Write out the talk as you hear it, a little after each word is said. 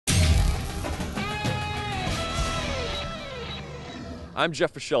I'm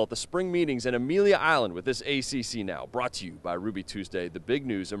Jeff Fischel at the Spring Meetings in Amelia Island with this ACC Now, brought to you by Ruby Tuesday. The big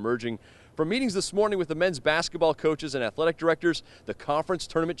news emerging from meetings this morning with the men's basketball coaches and athletic directors: the conference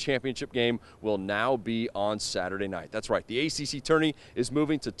tournament championship game will now be on Saturday night. That's right, the ACC tourney is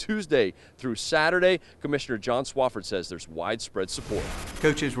moving to Tuesday through Saturday. Commissioner John Swofford says there's widespread support.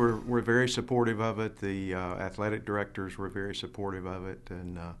 Coaches were very supportive of it. The athletic directors were very supportive of it,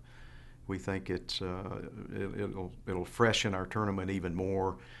 and we think it'll freshen our tournament even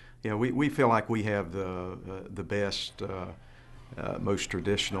more. You know, we feel like we have the best, most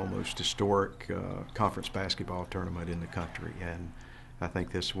traditional, most historic conference basketball tournament in the country, and I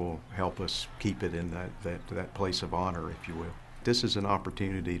think this will help us keep it in that place of honor, if you will. This is an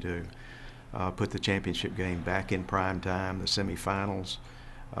opportunity to put the championship game back in prime time, the semifinals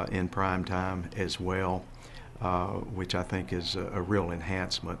in prime time as well. Which I think is a real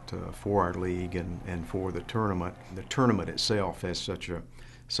enhancement for our league and for the tournament. The tournament itself has such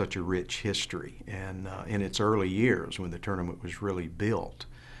a rich history, and in its early years, when the tournament was really built,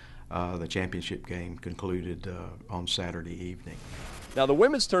 the championship game concluded on Saturday evening. Now, the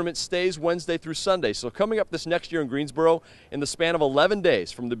women's tournament stays Wednesday through Sunday, so coming up this next year in Greensboro, in the span of 11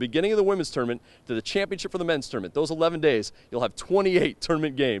 days, from the beginning of the women's tournament to the championship for the men's tournament, those 11 days, you'll have 28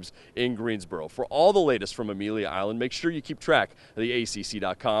 tournament games in Greensboro. For all the latest from Amelia Island, make sure you keep track of the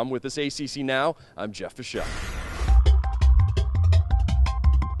ACC.com. With this ACC Now, I'm Jeff Fischel.